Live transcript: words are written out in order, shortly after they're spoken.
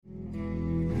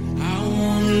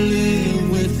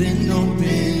with an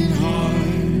open heart.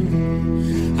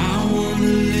 I wanna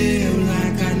live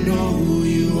like I know who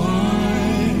you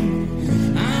are.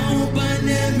 I hope I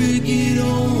never get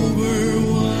over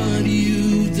what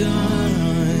you've done.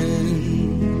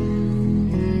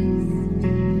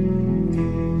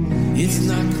 It's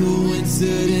not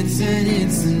coincidence and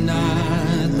it's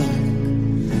not luck.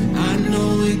 I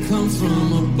know it comes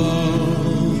from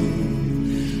above.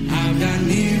 I've got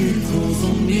miracles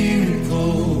on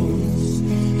miracles,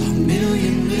 a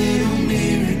million little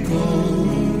miracles.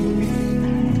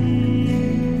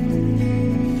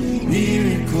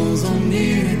 Miracles on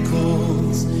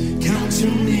miracles, count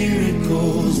your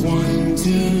miracles. 1,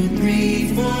 2,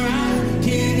 3, 4, I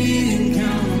can't even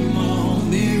count them all.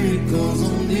 Miracles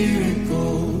on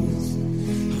miracles,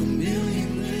 a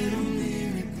million little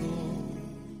miracles.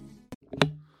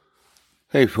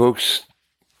 Hey folks,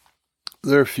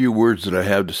 there are a few words that I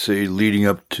have to say leading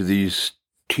up to these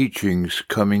teachings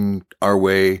coming our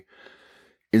way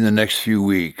in the next few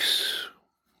weeks.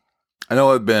 I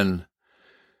know I've been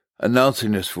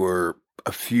announcing this for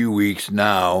a few weeks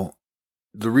now.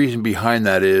 The reason behind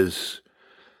that is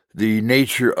the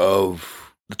nature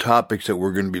of the topics that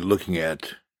we're going to be looking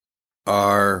at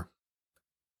are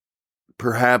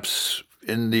perhaps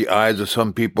in the eyes of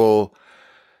some people,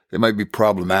 they might be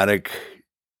problematic,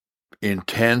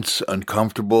 intense,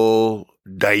 uncomfortable,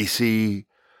 dicey.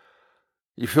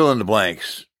 You fill in the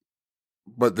blanks,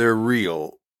 but they're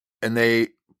real, and they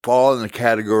fall in the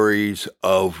categories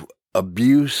of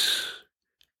abuse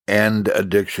and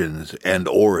addictions,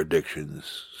 or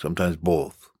addictions, sometimes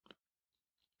both.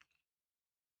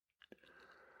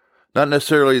 Not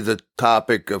necessarily the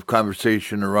topic of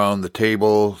conversation around the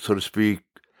table, so to speak.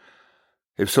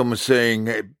 If someone's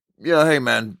saying, hey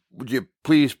man, would you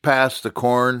please pass the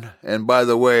corn? And by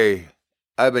the way,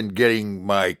 I've been getting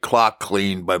my clock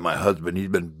cleaned by my husband. He's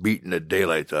been beating the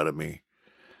daylights out of me.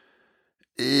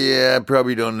 Yeah, I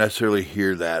probably don't necessarily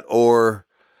hear that. Or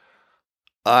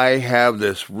I have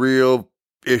this real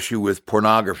issue with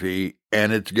pornography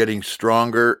and it's getting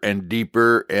stronger and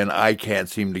deeper and I can't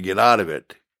seem to get out of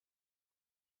it.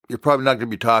 You're probably not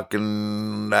going to be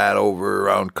talking that over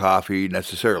around coffee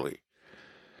necessarily.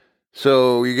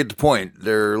 So you get the point.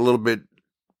 They're a little bit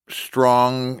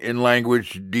strong in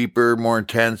language, deeper, more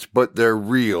intense, but they're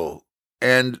real.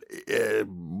 And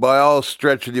by all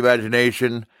stretch of the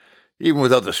imagination, even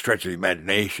without the stretch of the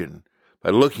imagination,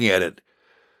 by looking at it,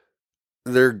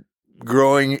 they're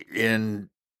growing in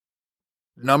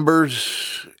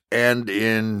numbers and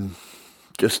in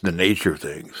just the nature of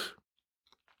things.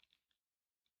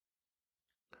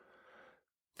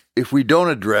 If we don't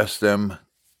address them,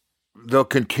 they'll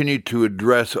continue to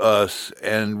address us,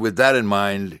 and with that in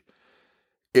mind,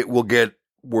 it will get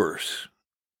worse.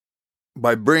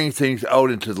 By bringing things out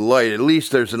into the light, at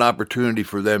least there's an opportunity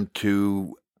for them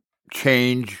to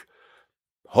change,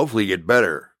 hopefully get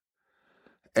better.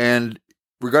 And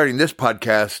regarding this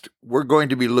podcast, we're going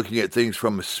to be looking at things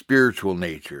from a spiritual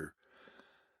nature.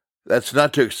 That's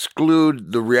not to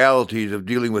exclude the realities of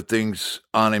dealing with things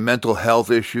on a mental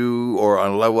health issue, or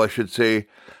on a level, I should say,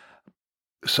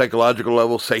 psychological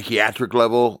level, psychiatric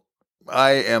level.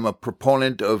 I am a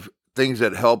proponent of things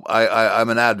that help. I'm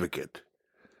an advocate.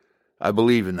 I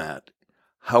believe in that.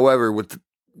 However, with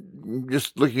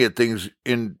just looking at things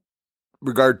in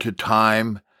regard to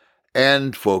time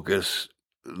and focus,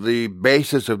 the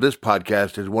basis of this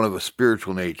podcast is one of a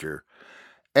spiritual nature.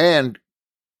 And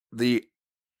the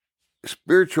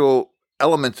spiritual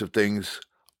elements of things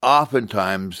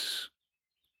oftentimes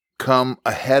come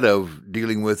ahead of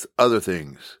dealing with other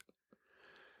things.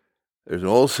 There's an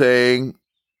old saying,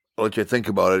 I'll let you think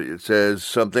about it. It says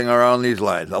something along these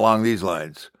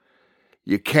lines.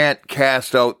 You can't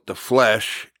cast out the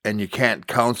flesh and you can't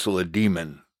counsel a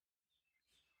demon.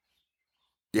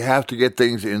 You have to get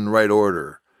things in the right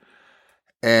order.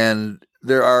 And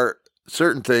there are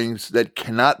certain things that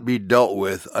cannot be dealt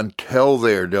with until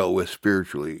they are dealt with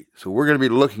spiritually. So we're going to be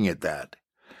looking at that.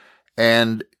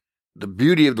 And the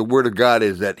beauty of the Word of God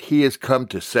is that He has come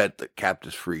to set the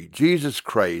captives free. Jesus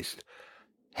Christ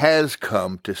has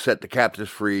come to set the captives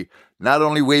free, not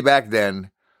only way back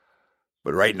then,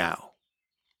 but right now.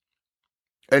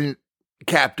 And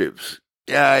captives,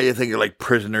 you think of like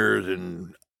prisoners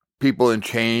and people in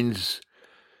chains,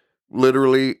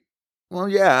 literally. Well,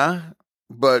 yeah,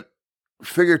 but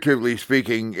figuratively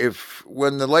speaking,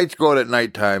 when the lights go out at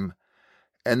nighttime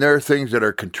and there are things that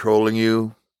are controlling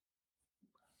you,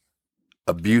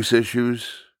 abuse issues,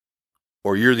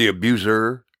 or you're the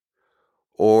abuser,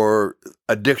 or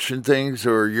addiction things,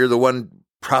 or you're the one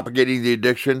propagating the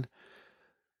addiction,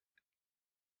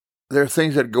 there are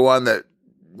things that go on that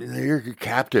you're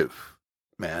captive.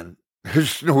 man.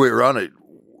 There's no way around it.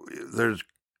 There's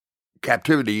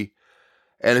captivity.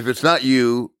 And if it's not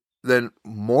you, then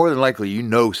more than likely you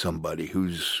know somebody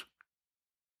who's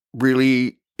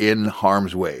really in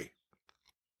harm's way.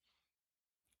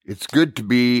 It's good to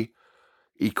be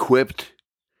equipped.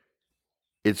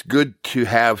 It's good to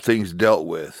have things dealt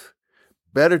with.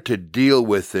 Better to deal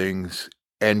with things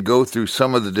and go through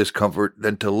some of the discomfort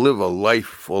than to live a life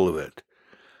full of it.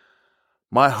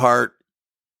 My heart,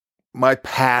 my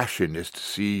passion is to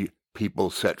see people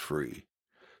set free,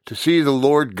 to see the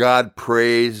Lord God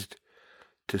praised,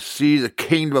 to see the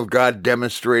kingdom of God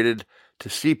demonstrated, to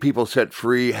see people set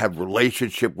free, have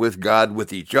relationship with God,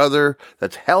 with each other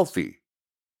that's healthy.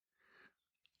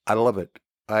 I love it.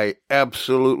 I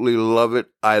absolutely love it.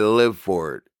 I live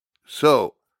for it.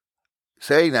 So,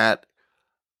 saying that,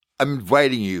 I'm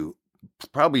inviting you,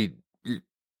 probably,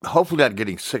 hopefully not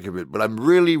getting sick of it, but I'm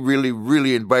really, really,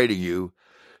 really inviting you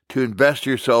to invest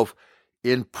yourself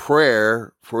in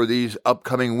prayer for these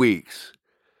upcoming weeks,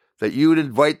 that you would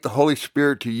invite the Holy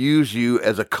Spirit to use you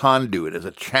as a conduit, as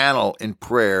a channel in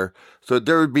prayer, so that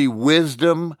there would be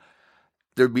wisdom,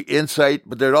 there'd be insight,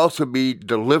 but there'd also be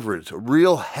deliverance,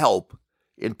 real help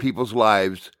in people's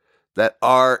lives that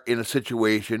are in a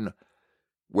situation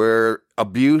where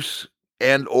abuse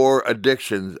and or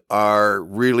addictions are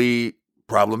really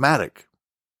problematic.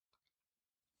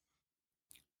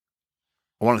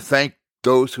 I want to thank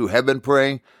those who have been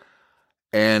praying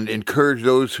and encourage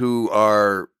those who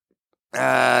are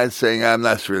saying, I'm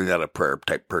really not a prayer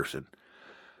type person.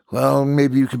 Well,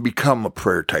 maybe you can become a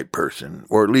prayer type person,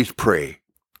 or at least pray.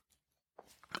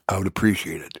 I would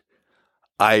appreciate it.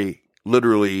 I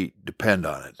literally depend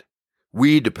on it.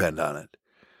 We depend on it.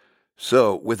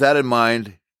 So with that in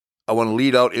mind, I want to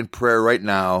lead out in prayer right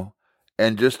now,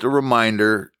 and just a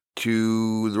reminder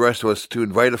to the rest of us to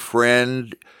invite a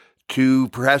friend, to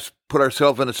perhaps put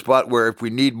ourselves in a spot where if we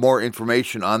need more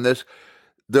information on this,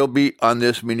 they'll be on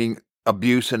this, meaning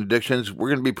abuse and addictions. We're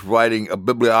going to be providing a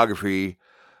bibliography,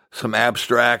 some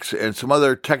abstracts, and some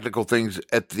other technical things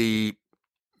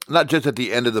not just at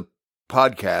the end of the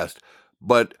podcast,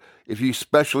 but if you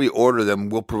specially order them,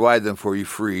 we'll provide them for you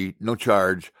free, no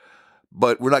charge.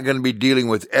 But we're not going to be dealing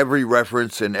with every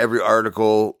reference and every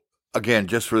article, again,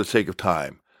 just for the sake of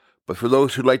time. But for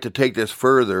those who'd like to take this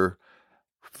further,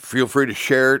 feel free to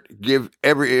share it, give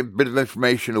every bit of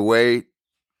information away.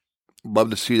 Love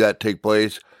to see that take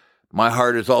place. My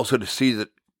heart is also to see that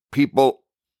people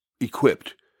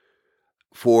equipped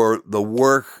for the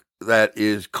work that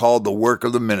is called the work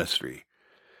of the ministry,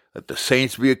 that the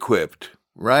saints be equipped,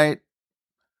 right?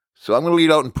 So I'm going to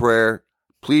lead out in prayer.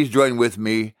 Please join with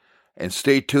me and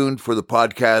stay tuned for the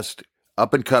podcast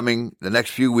up and coming the next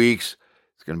few weeks.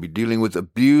 It's going to be dealing with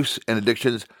abuse and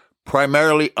addictions,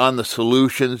 primarily on the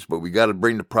solutions, but we got to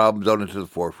bring the problems out into the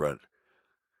forefront.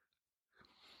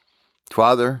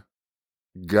 Father,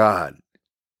 God,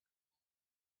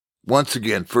 once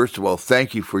again, first of all,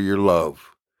 thank you for your love.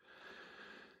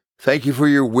 Thank you for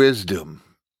your wisdom.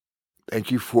 Thank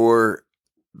you for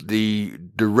the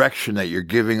direction that you're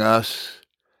giving us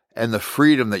and the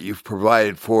freedom that you've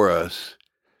provided for us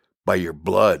by your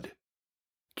blood.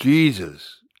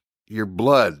 Jesus, your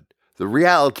blood, the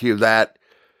reality of that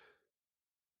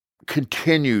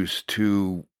continues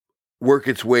to work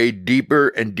its way deeper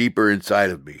and deeper inside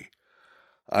of me.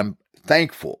 I'm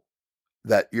thankful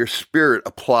that your Spirit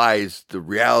applies the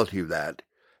reality of that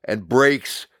and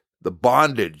breaks the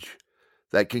bondage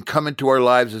that can come into our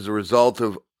lives as a result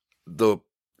of the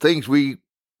things we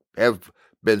have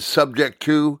been subject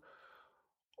to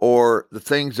or the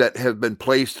things that have been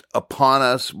placed upon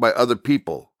us by other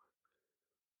people.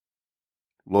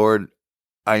 Lord,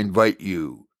 I invite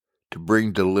you to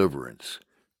bring deliverance,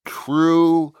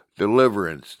 true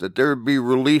deliverance, that there be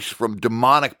release from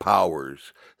demonic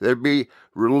powers, there be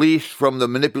release from the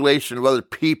manipulation of other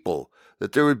people,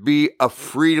 that there would be a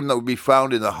freedom that would be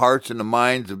found in the hearts and the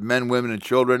minds of men, women, and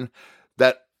children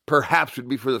that perhaps would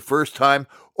be for the first time,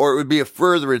 or it would be a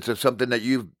furtherance of something that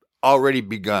you've already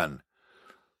begun.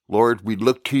 Lord, we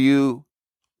look to you,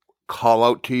 call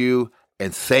out to you,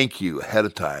 and thank you ahead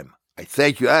of time. I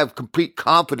thank you. I have complete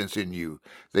confidence in you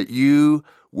that you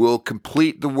will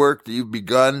complete the work that you've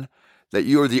begun, that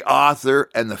you are the author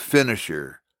and the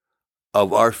finisher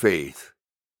of our faith.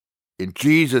 In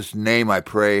Jesus' name I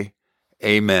pray,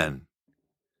 amen.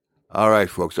 All right,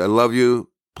 folks, I love you.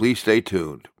 Please stay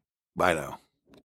tuned. Bye now.